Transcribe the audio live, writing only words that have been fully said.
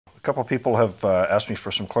couple of people have asked me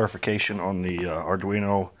for some clarification on the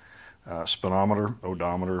Arduino speedometer,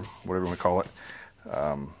 odometer, whatever you want to call it.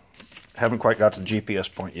 Haven't quite got to the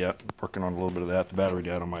GPS point yet. Working on a little bit of that. The battery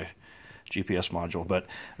died on my GPS module. But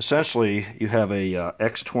essentially, you have a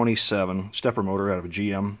X27 stepper motor out of a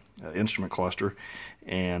GM instrument cluster.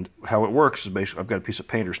 And how it works is basically, I've got a piece of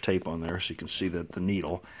painter's tape on there so you can see the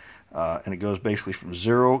needle. And it goes basically from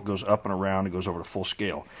 0, goes up and around, it goes over to full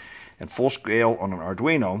scale. And full scale on an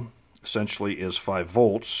Arduino essentially is 5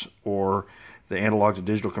 volts, or the analog to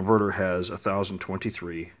digital converter has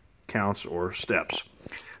 1023 counts or steps.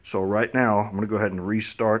 So right now I'm going to go ahead and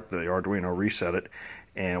restart the Arduino, reset it,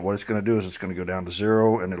 and what it's going to do is it's going to go down to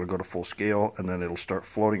 0 and it'll go to full scale, and then it'll start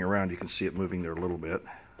floating around. You can see it moving there a little bit,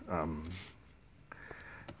 and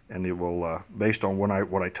it will based on when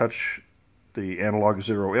I touch the analog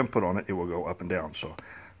 0 input on it, it will go up and down. So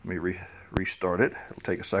let me restart it. It'll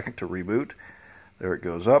take a second to reboot. There it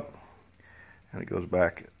goes up and it goes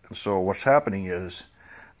back. And so what's happening is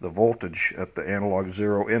the voltage at the analog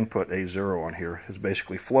 0 input, A0 on here, is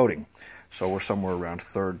basically floating. So we're somewhere around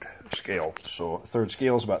third scale. So third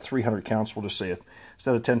scale is about 300 counts. We'll just say it,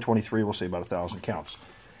 instead of 1023, we'll say about 1,000 counts.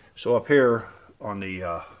 So up here on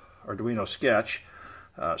the Arduino sketch,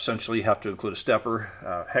 essentially you have to include a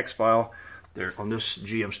stepper, hex file. There, on this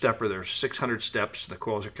GM stepper, there's 600 steps. The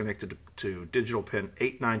coils are connected to digital pin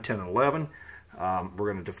 8, 9, 10, and 11.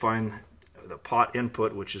 We're going to define the pot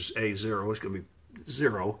input, which is A0, is going to be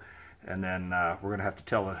 0. And then we're going to have to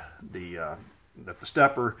tell that the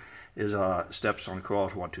stepper is steps on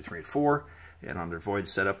coils 1, 2, 3, and 4. And on their void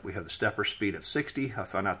setup, we have the stepper speed at 60. I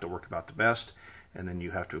found out to work about the best. And then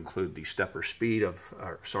you have to include the stepper speed of,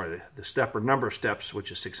 the stepper number of steps,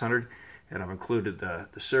 which is 600. And I've included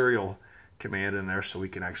the serial command in there so we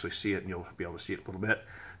can actually see it, and you'll be able to see it a little bit.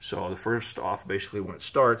 So the first off, basically when it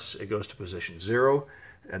starts, it goes to position 0,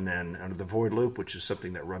 and then under the void loop, which is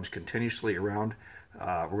something that runs continuously around,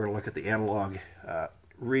 we're going to look at the analog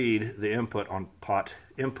read the input on pot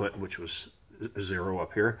input, which was 0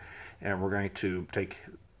 up here, and we're going to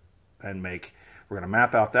we're going to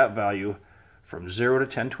map out that value from 0 to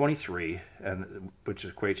 1023, and which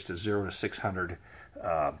equates to 0 to 600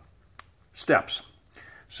 steps.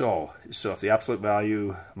 So if the absolute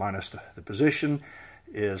value minus the position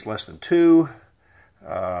is less than 2,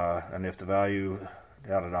 and if the value,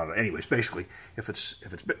 anyways, basically, if it's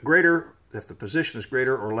greater, if the position is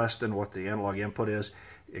greater or less than what the analog input is,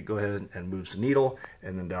 it go ahead and moves the needle.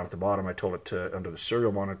 And then down at the bottom, I told it to, under the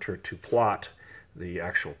serial monitor, to plot the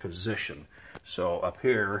actual position. So up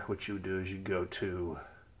here, what you would do is you go to,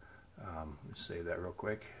 let's save that real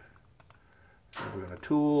quick. We're going to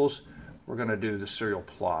Tools. We're going to do the serial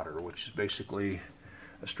plotter, which is basically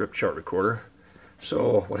a strip chart recorder.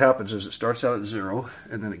 So what happens is it starts out at 0,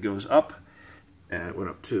 and then it goes up, and it went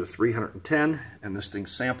up to 310, and this thing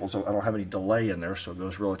samples. I don't have any delay in there, so it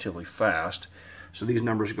goes relatively fast. So these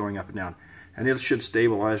numbers are going up and down, and it should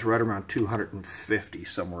stabilize right around 250,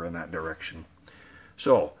 somewhere in that direction.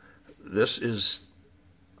 So this is,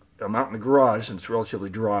 I'm out in the garage, and it's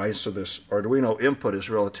relatively dry, so this Arduino input is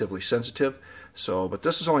relatively sensitive. So, but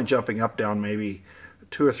this is only jumping up, down maybe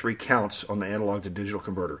 2 or 3 counts on the analog to digital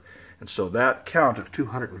converter. And so that count of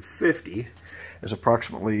 250 is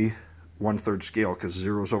approximately 1/3 scale, because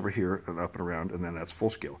 0 is over here and up and around, and then that's full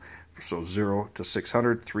scale. So 0 to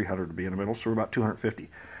 600, 300 to be in the middle, so we're about 250.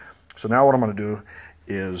 So now what I'm going to do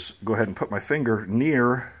is go ahead and put my finger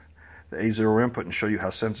near the A0 input and show you how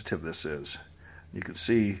sensitive this is. You can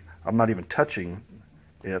see I'm not even touching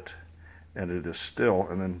it, and it is still,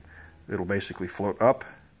 and then it'll basically float up,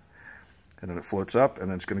 and then it floats up, and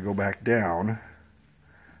then it's going to go back down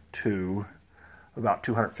to about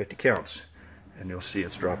 250 counts, and you'll see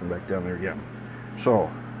it's dropping back down there again.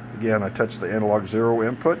 So again, I touch the analog 0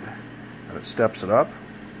 input, and it steps it up.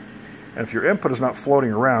 And if your input is not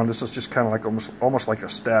floating around, this is just kind of like almost like a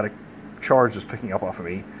static charge that's picking up off of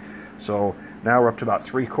me. So now we're up to about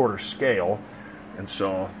 3/4 scale, and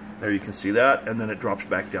so there you can see that, and then it drops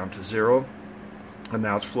back down to 0. And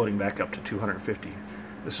now it's floating back up to 250.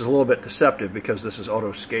 This is a little bit deceptive because this is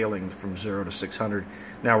auto scaling from 0 to 600.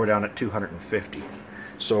 Now we're down at 250.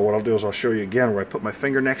 So what I'll do is I'll show you again where I put my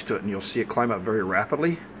finger next to it, and you'll see it climb up very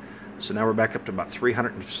rapidly. So now we're back up to about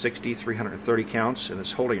 360, 330 counts, and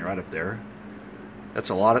it's holding right up there. That's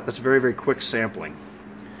a lot. That's very, very quick sampling.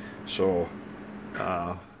 So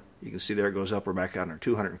you can see there it goes up. We're back down there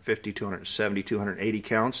 250, 270, 280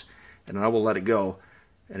 counts, and then I will let it go.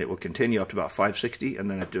 And it will continue up to about 560, and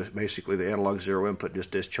then it just basically the analog 0 input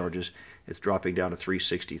just discharges. It's dropping down to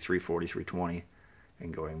 360, 340, 320,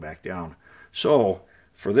 and going back down. So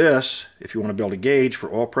for this, if you want to build a gauge for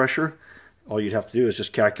oil pressure all you'd have to do is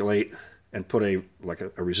just calculate and put a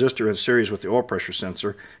resistor in series with the oil pressure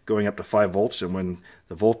sensor going up to 5 volts, and when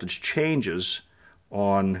the voltage changes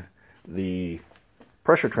on the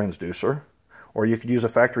pressure transducer, or you could use a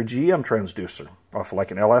factory GM transducer off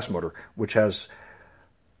like an LS motor, which has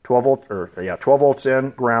 12 volts in,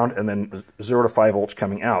 ground, and then 0 to 5 volts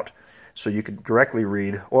coming out. So you could directly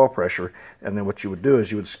read oil pressure, and then what you would do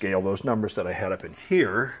is you would scale those numbers that I had up in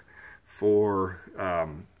here for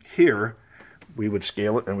here. We would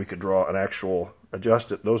scale it, and we could draw an actual,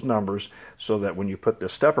 adjust it, those numbers, so that when you put the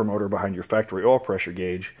stepper motor behind your factory oil pressure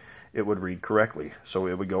gauge, it would read correctly. So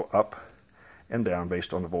it would go up and down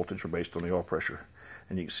based on the voltage or based on the oil pressure.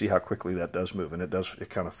 And you can see how quickly that does move, and it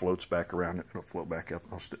kind of floats back around. It'll float back up.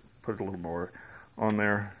 I'll put a little more on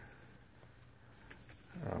there.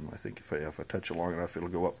 I think if I touch it long enough, it'll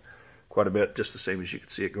go up quite a bit, just the same as you can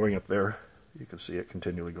see it going up there. You can see it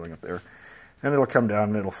continually going up there. And it'll come down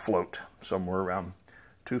and it'll float somewhere around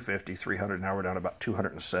 250, 300. Now we're down about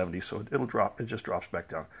 270, so it'll drop. It just drops back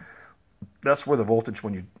down. That's where the voltage,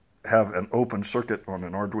 when you have an open circuit on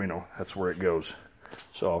an Arduino, that's where it goes.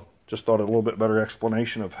 So just thought a little bit better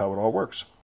explanation of how it all works.